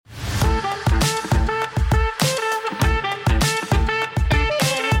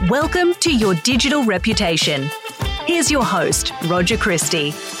Welcome to Your Digital Reputation. Here's your host, Roger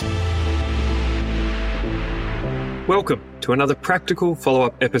Christie. Welcome to another practical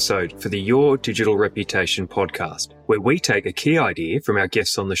follow-up episode for the Your Digital Reputation podcast, where we take a key idea from our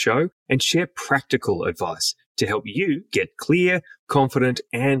guests on the show and share practical advice to help you get clear, confident,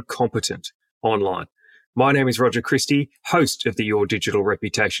 and competent online. My name is Roger Christie, host of the Your Digital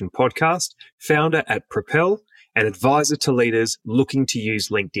Reputation podcast, founder at Propel, and advisor to leaders looking to use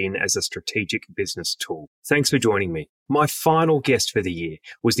LinkedIn as a strategic business tool. Thanks for joining me. My final guest for the year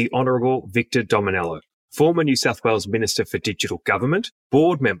was the Honourable Victor Dominello, former New South Wales Minister for Digital Government,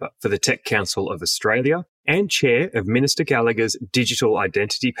 board member for the Tech Council of Australia, and chair of Minister Gallagher's Digital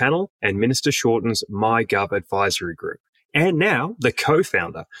Identity Panel and Minister Shorten's MyGov Advisory Group, and now the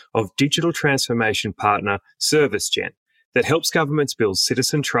co-founder of digital transformation partner ServiceGen that helps governments build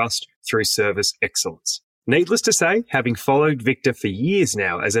citizen trust through service excellence. Needless to say, having followed Victor for years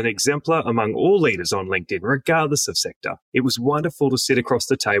now as an exemplar among all leaders on LinkedIn, regardless of sector, it was wonderful to sit across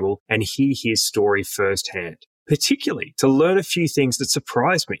the table and hear his story firsthand, particularly to learn a few things that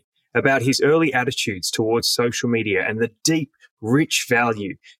surprised me about his early attitudes towards social media and the deep, rich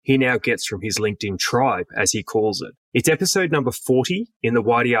value he now gets from his LinkedIn tribe, as he calls it. It's episode number 40 in the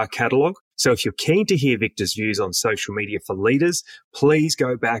YDR catalogue, so if you're keen to hear Victor's views on social media for leaders, please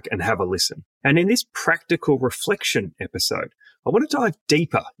go back and have a listen. And in this practical reflection episode, I want to dive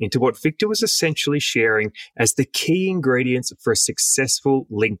deeper into what Victor was essentially sharing as the key ingredients for a successful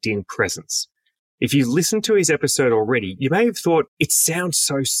LinkedIn presence. If you've listened to his episode already, you may have thought it sounds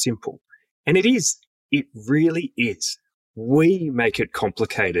so simple. And it is. It really is. We make it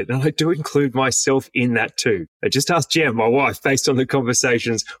complicated, and I do include myself in that too. I just asked Jem, my wife, based on the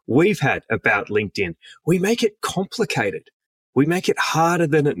conversations we've had about LinkedIn. We make it complicated. We make it harder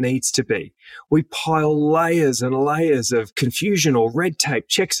than it needs to be. We pile layers and layers of confusion or red tape,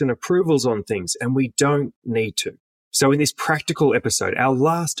 checks and approvals on things, and we don't need to. So in this practical episode, our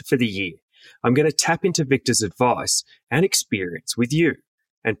last for the year, I'm going to tap into Victor's advice and experience with you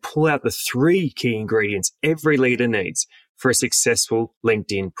and pull out the 3 key ingredients every leader needs for a successful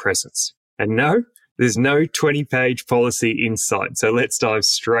LinkedIn presence. And no, there's no 20-page policy in sight, so let's dive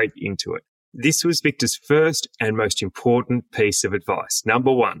straight into it. This was Victor's first and most important piece of advice.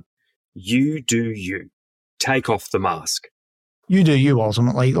 Number 1, you do you. Take off the mask. You do you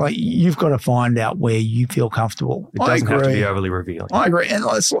ultimately. Like, you've got to find out where you feel comfortable. It doesn't have to be overly revealing. I agree. And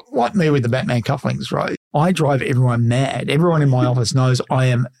it's like me with the Batman cufflinks, right? I drive everyone mad. Everyone in my office knows I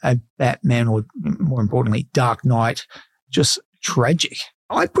am a Batman, or more importantly, Dark Knight, just tragic.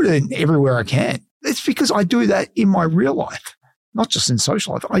 I put it in everywhere I can. It's because I do that in my real life, not just in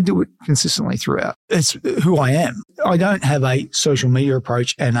social life. I do it consistently throughout. It's who I am. I don't have a social media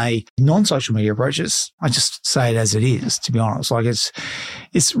approach and a non-social media approach. I just say it as it is, to be honest. Like,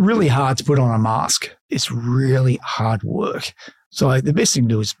 it's really hard to put on a mask. It's really hard work. So the best thing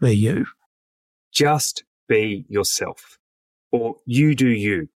to do is be you. Just be yourself, or you do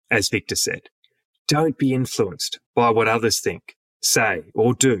you, as Victor said. Don't be influenced by what others think, say,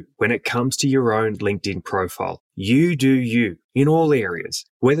 or do when it comes to your own LinkedIn profile. You do you in all areas,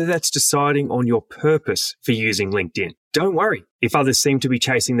 whether that's deciding on your purpose for using LinkedIn. Don't worry if others seem to be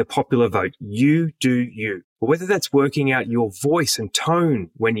chasing the popular vote. You do you. Or whether that's working out your voice and tone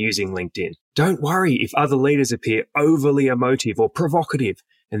when using LinkedIn. Don't worry if other leaders appear overly emotive or provocative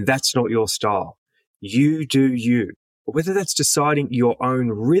and that's not your style. You do you. Or whether that's deciding your own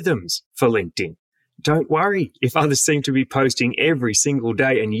rhythms for LinkedIn. Don't worry if others seem to be posting every single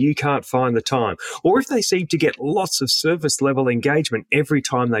day and you can't find the time, or if they seem to get lots of service level engagement every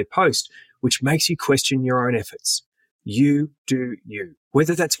time they post, which makes you question your own efforts. You do you.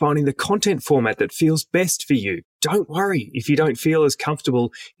 Whether that's finding the content format that feels best for you. Don't worry if you don't feel as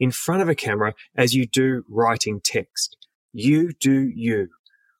comfortable in front of a camera as you do writing text. You do you.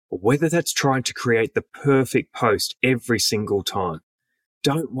 Or whether that's trying to create the perfect post every single time.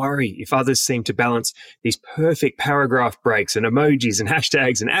 Don't worry if others seem to balance these perfect paragraph breaks and emojis and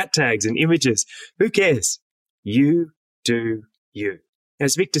hashtags and at tags and images. Who cares? You do you.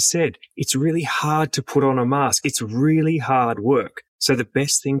 As Victor said, it's really hard to put on a mask. It's really hard work. So the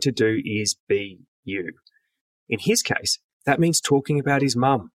best thing to do is be you. In his case, that means talking about his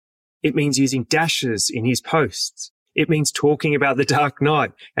mum. It means using dashes in his posts. It means talking about the Dark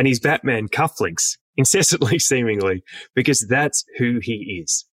Knight and his Batman cufflinks. Incessantly, seemingly, because that's who he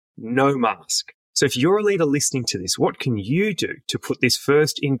is. No mask. So if you're a leader listening to this, what can you do to put this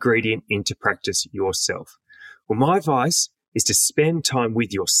first ingredient into practice yourself? Well, my advice is to spend time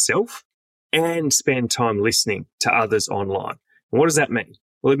with yourself and spend time listening to others online. And what does that mean?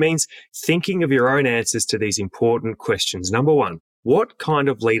 Well, it means thinking of your own answers to these important questions. Number 1, What kind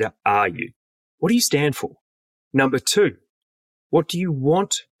of leader are you? What do you stand for? Number 2, what do you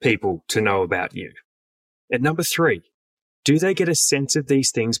want people to know about you? And number 3, do they get a sense of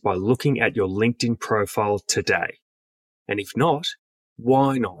these things by looking at your LinkedIn profile today? And if not,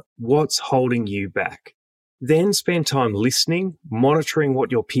 why not? What's holding you back? Then spend time listening, monitoring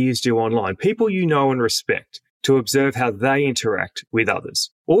what your peers do online, people you know and respect, to observe how they interact with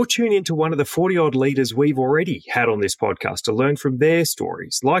others. Or tune into one of the 40-odd leaders we've already had on this podcast to learn from their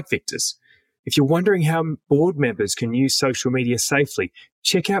stories, like Victor's. If you're wondering how board members can use social media safely,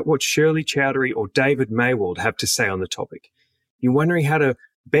 check out what Shirley Chowdhury or David Maywald have to say on the topic. You're wondering how to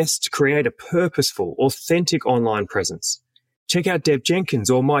best create a purposeful, authentic online presence. Check out Deb Jenkins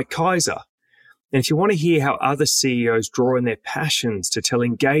or Mike Kaiser. And if you want to hear how other CEOs draw in their passions to tell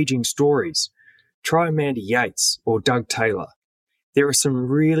engaging stories, try Amanda Yates or Doug Taylor. There are some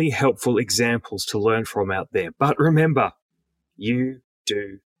really helpful examples to learn from out there. But remember, you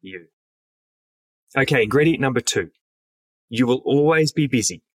do you. Okay, ingredient number 2. You will always be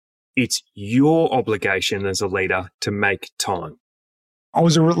busy. It's your obligation as a leader to make time. I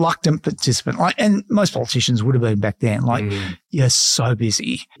was a reluctant participant, and most politicians would have been back then. You're so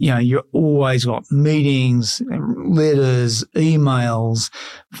busy. You're always got meetings, letters, emails,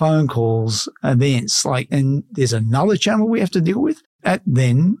 phone calls, events. And there's another channel we have to deal with.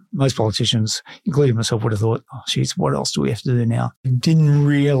 Then most politicians, including myself, would have thought, oh, geez, what else do we have to do now? Didn't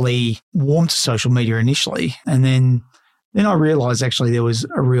really warm to social media initially. And then I realized actually there was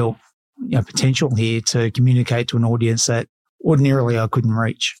a real potential here to communicate to an audience that ordinarily I couldn't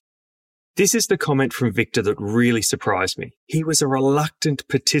reach. This is the comment from Victor that really surprised me. He was a reluctant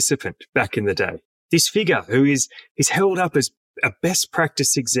participant back in the day. This figure who is held up as a best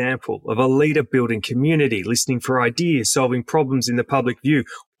practice example of a leader building community, listening for ideas, solving problems in the public view,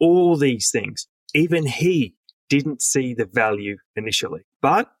 all these things. Even he didn't see the value initially.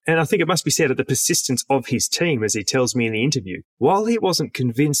 But, and I think it must be said, at the persistence of his team, as he tells me in the interview, while he wasn't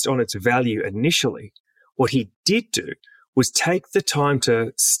convinced on its value initially, what he did do was take the time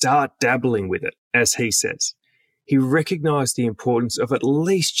to start dabbling with it, as he says. He recognized the importance of at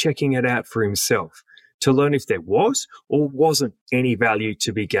least checking it out for himself to learn if there was or wasn't any value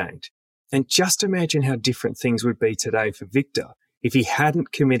to be gained. And just imagine how different things would be today for Victor if he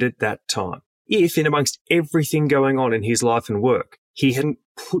hadn't committed that time. If, in amongst everything going on in his life and work, he hadn't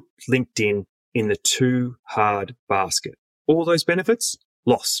put LinkedIn in the too hard basket. All those benefits,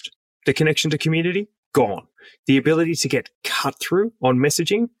 lost. The connection to community, gone. The ability to get cut through on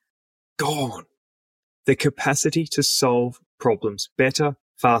messaging, gone. The capacity to solve problems better,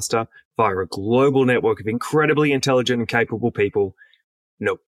 faster, via a global network of incredibly intelligent and capable people,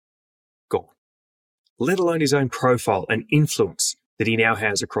 nope, gone. Let alone his own profile and influence that he now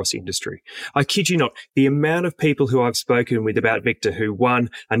has across industry. I kid you not, the amount of people who I've spoken with about Victor who, 1,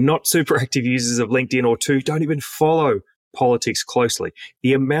 are not super active users of LinkedIn, or 2, don't even follow politics closely.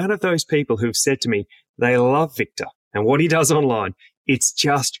 The amount of those people who've said to me they love Victor and what he does online, it's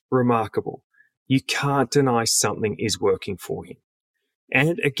just remarkable. You can't deny something is working for him.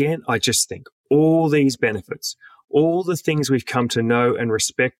 And again, I just think all these benefits, all the things we've come to know and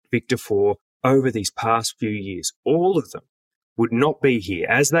respect Victor for over these past few years, all of them would not be here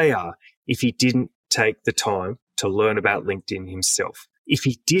as they are if he didn't take the time to learn about LinkedIn himself, if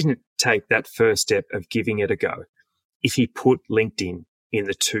he didn't take that first step of giving it a go, if he put LinkedIn in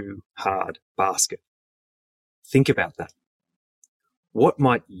the too hard basket. Think about that. What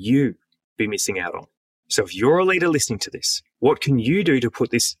might you be missing out on? So if you're a leader listening to this, what can you do to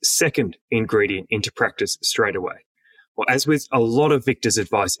put this second ingredient into practice straight away? Well, as with a lot of Victor's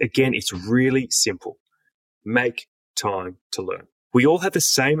advice, again, it's really simple. Make time to learn. We all have the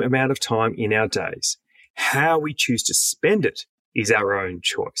same amount of time in our days. How we choose to spend it is our own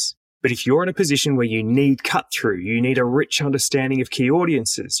choice. But if you're in a position where you need cut through, you need a rich understanding of key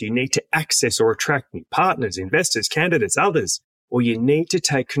audiences, you need to access or attract new partners, investors, candidates, others, or you need to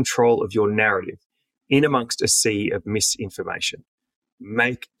take control of your narrative in amongst a sea of misinformation,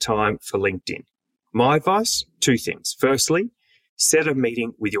 make time for LinkedIn. My advice, 2 things. Firstly, set a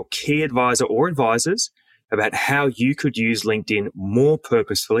meeting with your key advisor or advisors about how you could use LinkedIn more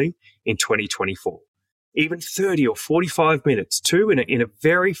purposefully in 2024. Even 30 or 45 minutes, in a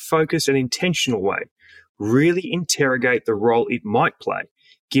very focused and intentional way, really interrogate the role it might play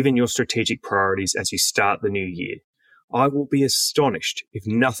given your strategic priorities as you start the new year. I will be astonished if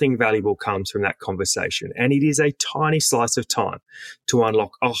nothing valuable comes from that conversation. And it is a tiny slice of time to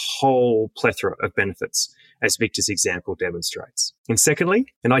unlock a whole plethora of benefits, as Victor's example demonstrates. And secondly,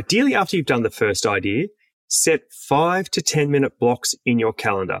 and ideally after you've done the first idea, set 5 to 10 minute blocks in your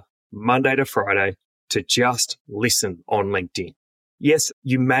calendar, Monday to Friday, to just listen on LinkedIn. Yes,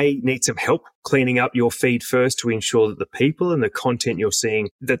 you may need some help cleaning up your feed first to ensure that the people and the content you're seeing,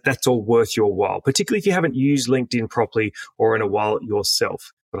 that's all worth your while, particularly if you haven't used LinkedIn properly or in a while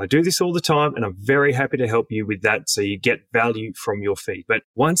yourself. But I do this all the time and I'm very happy to help you with that so you get value from your feed. But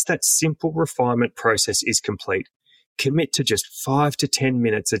once that simple refinement process is complete, commit to just 5 to 10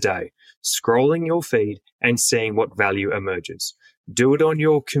 minutes a day, scrolling your feed and seeing what value emerges. Do it on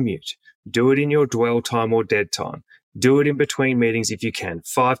your commute. Do it in your dwell time or dead time. Do it in between meetings if you can,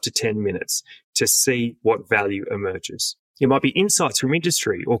 5 to 10 minutes to see what value emerges. It might be insights from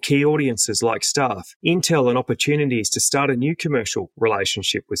industry or key audiences like staff, intel and opportunities to start a new commercial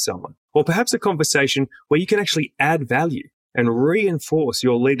relationship with someone, or perhaps a conversation where you can actually add value and reinforce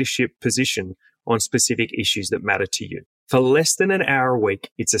your leadership position on specific issues that matter to you. For less than an hour a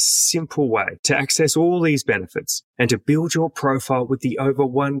week, it's a simple way to access all these benefits and to build your profile with the over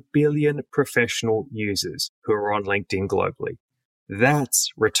 1 billion professional users who are on LinkedIn globally. That's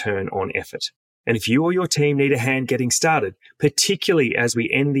return on effort. And if you or your team need a hand getting started, particularly as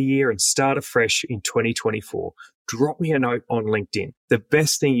we end the year and start afresh in 2024, drop me a note on LinkedIn. The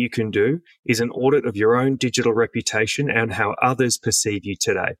best thing you can do is an audit of your own digital reputation and how others perceive you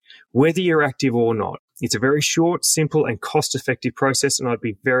today, whether you're active or not. It's a very short, simple, and cost-effective process, and I'd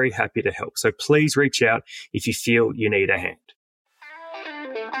be very happy to help. So please reach out if you feel you need a hand.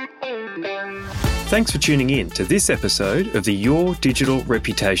 Thanks for tuning in to this episode of the Your Digital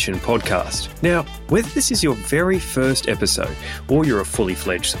Reputation podcast. Now, whether this is your very first episode or you're a fully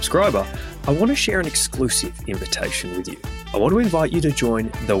fledged subscriber, I want to share an exclusive invitation with you. I want to invite you to join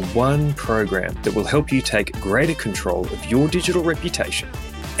the one program that will help you take greater control of your digital reputation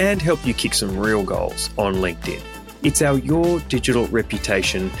and help you kick some real goals on LinkedIn. It's our Your Digital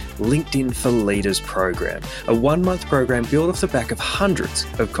Reputation LinkedIn for Leaders program, a 1-month program built off the back of hundreds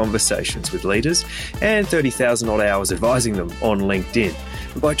of conversations with leaders and 30,000 odd hours advising them on LinkedIn.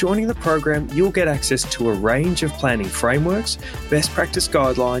 By joining the program, you'll get access to a range of planning frameworks, best practice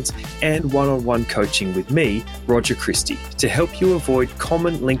guidelines, and one-on-one coaching with me, Roger Christie, to help you avoid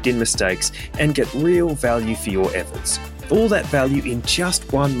common LinkedIn mistakes and get real value for your efforts. All that value in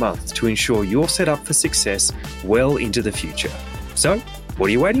just 1 month to ensure you're set up for success well into the future. So, what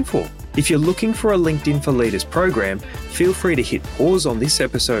are you waiting for? If you're looking for a LinkedIn for Leaders program, feel free to hit pause on this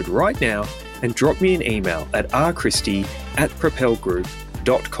episode right now and drop me an email at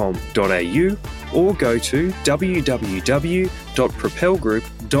rchristie@propelgroup.com.au or go to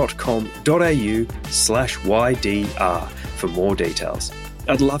www.propelgroup.com.au/YDR for more details.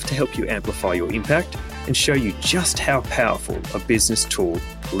 I'd love to help you amplify your impact and show you just how powerful a business tool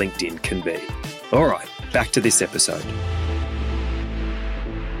LinkedIn can be. All right, back to this episode.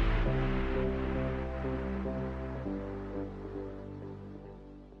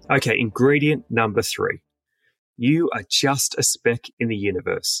 Okay, ingredient number 3. You are just a speck in the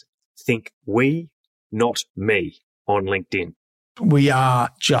universe. Think we, not me, on LinkedIn. We are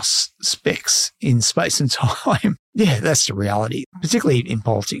just specks in space and time. Yeah, that's the reality. Particularly in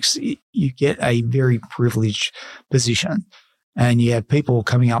politics, you get a very privileged position and you have people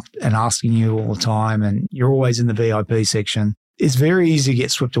coming up and asking you all the time and you're always in the VIP section. It's very easy to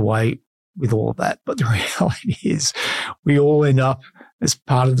get swept away with all of that. But the reality is we all end up as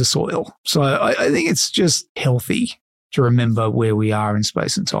part of the soil. So I think it's just healthy to remember where we are in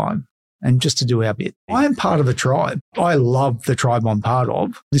space and time. And just to do our bit. I am part of a tribe. I love the tribe I'm part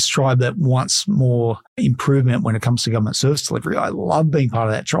of. This tribe that wants more improvement when it comes to government service delivery. I love being part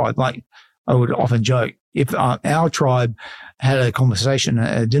of that tribe. Like I would often joke, if our tribe had a conversation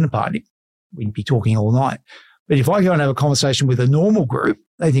at a dinner party, we'd be talking all night. But if I go and have a conversation with a normal group,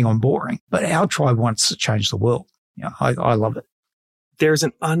 they think I'm boring. But our tribe wants to change the world. I love it. There is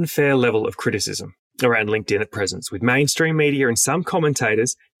an unfair level of criticism around LinkedIn at present, with mainstream media and some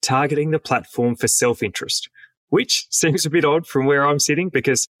commentators targeting the platform for self-interest, which seems a bit odd from where I'm sitting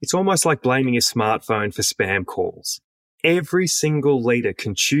because it's almost like blaming your smartphone for spam calls. Every single leader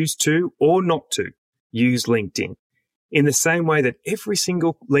can choose to or not to use LinkedIn in the same way that every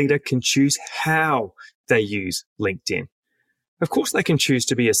single leader can choose how they use LinkedIn. Of course, they can choose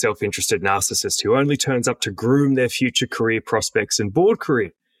to be a self-interested narcissist who only turns up to groom their future career prospects and board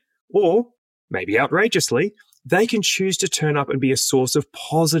career. Or, maybe outrageously, they can choose to turn up and be a source of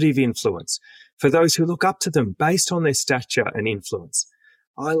positive influence for those who look up to them based on their stature and influence.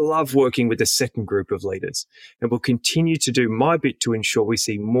 I love working with the second group of leaders and will continue to do my bit to ensure we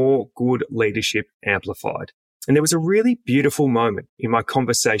see more good leadership amplified. And there was a really beautiful moment in my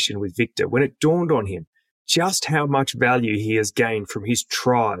conversation with Victor when it dawned on him just how much value he has gained from his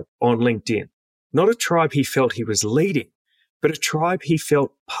tribe on LinkedIn. Not a tribe he felt he was leading, but a tribe he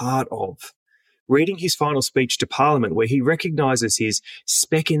felt part of. reading his final speech to Parliament where he recognises his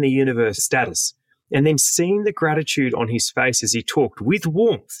speck in the universe status, and then seeing the gratitude on his face as he talked with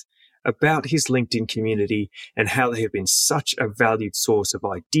warmth about his LinkedIn community and how they have been such a valued source of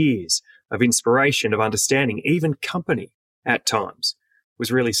ideas, of inspiration, of understanding, even company at times,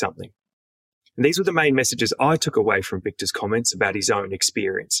 was really something. And these were the main messages I took away from Victor's comments about his own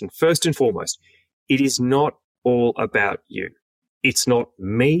experience. And first and foremost, it is not all about you. It's not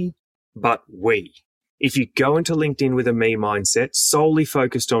me, but we. If you go into LinkedIn with a me mindset, solely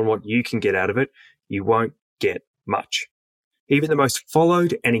focused on what you can get out of it, you won't get much. Even the most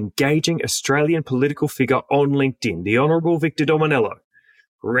followed and engaging Australian political figure on LinkedIn, the Honourable Victor Dominello,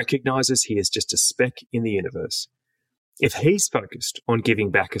 recognises he is just a speck in the universe. If he's focused on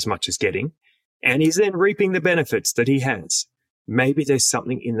giving back as much as getting, and is then reaping the benefits that he has, maybe there's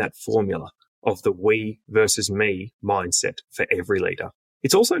something in that formula of the we versus me mindset for every leader.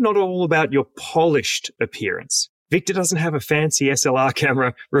 It's also not all about your polished appearance. Victor doesn't have a fancy SLR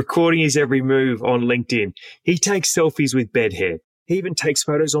camera recording his every move on LinkedIn. He takes selfies with bed hair. He even takes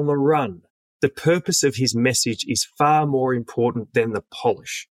photos on the run. The purpose of his message is far more important than the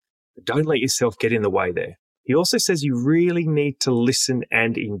polish. But don't let yourself get in the way there. He also says you really need to listen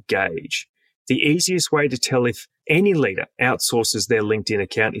and engage. The easiest way to tell if any leader outsources their LinkedIn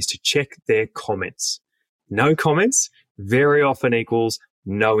account is to check their comments. No comments very often equals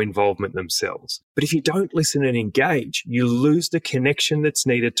no involvement themselves. But if you don't listen and engage, you lose the connection that's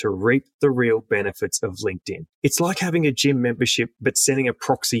needed to reap the real benefits of LinkedIn. It's like having a gym membership but sending a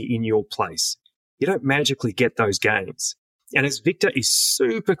proxy in your place. You don't magically get those gains. And as Victor is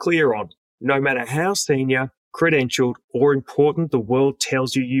super clear on, no matter how senior, credentialed, or important the world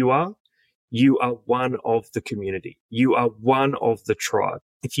tells you are one of the community. You are one of the tribe.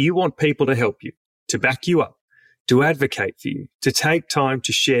 If you want people to help you, to back you up, to advocate for you, to take time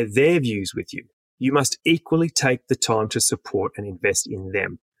to share their views with you, you must equally take the time to support and invest in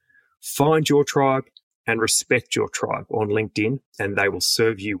them. Find your tribe and respect your tribe on LinkedIn, and they will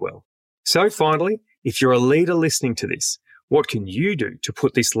serve you well. So finally, if you're a leader listening to this, what can you do to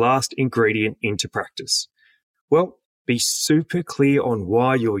put this last ingredient into practice? Well, be super clear on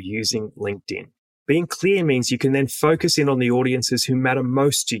why you're using LinkedIn. Being clear means you can then focus in on the audiences who matter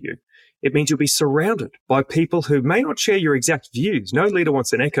most to you. It means you'll be surrounded by people who may not share your exact views. No leader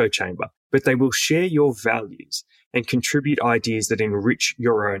wants an echo chamber, but they will share your values and contribute ideas that enrich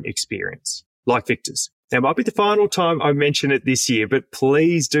your own experience, like Victor's. Now, it might be the final time I mention it this year, but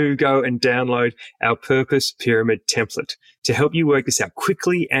please do go and download our Purpose Pyramid template to help you work this out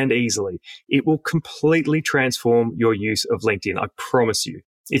quickly and easily. It will completely transform your use of LinkedIn, I promise you.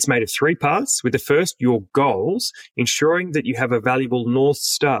 It's made of 3 parts, with the first, your goals, ensuring that you have a valuable North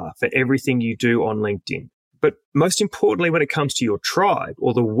Star for everything you do on LinkedIn. But most importantly, when it comes to your tribe,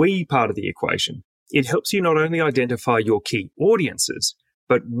 or the we part of the equation, it helps you not only identify your key audiences,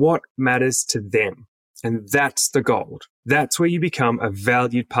 but what matters to them. And that's the gold. That's where you become a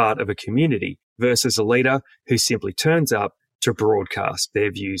valued part of a community versus a leader who simply turns up to broadcast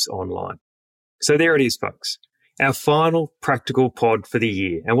their views online. So there it is, folks. Our final practical pod for the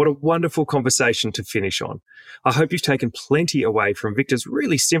year. And what a wonderful conversation to finish on. I hope you've taken plenty away from Victor's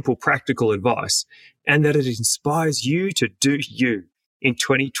really simple practical advice and that it inspires you to do you in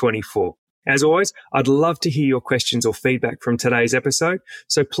 2024. As always, I'd love to hear your questions or feedback from today's episode,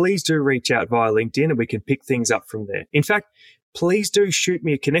 so please do reach out via LinkedIn and we can pick things up from there. In fact, please do shoot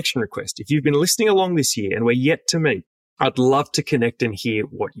me a connection request. If you've been listening along this year and we're yet to meet, I'd love to connect and hear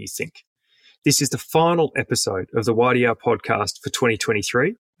what you think. This is the final episode of the YDR podcast for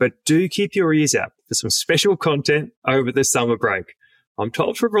 2023, but do keep your ears out for some special content over the summer break. I'm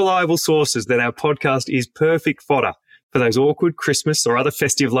told from reliable sources that our podcast is perfect fodder for those awkward Christmas or other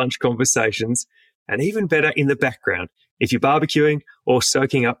festive lunch conversations, and even better in the background if you're barbecuing or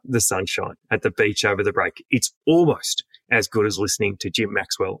soaking up the sunshine at the beach over the break. It's almost as good as listening to Jim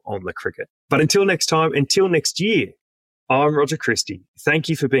Maxwell on the cricket. But until next time, until next year, I'm Roger Christie. Thank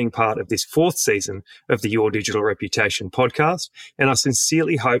you for being part of this 4th season of the Your Digital Reputation podcast, and I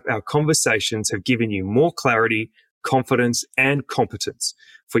sincerely hope our conversations have given you more clarity, confidence, and competence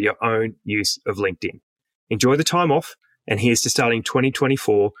for your own use of LinkedIn. Enjoy the time off, and here's to starting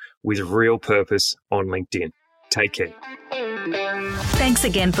 2024 with real purpose on LinkedIn. Take care. Thanks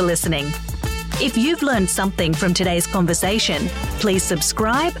again for listening. If you've learned something from today's conversation, please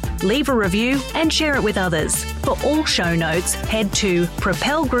subscribe, leave a review, and share it with others. For all show notes, head to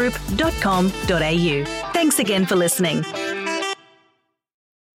propelgroup.com.au. Thanks again for listening.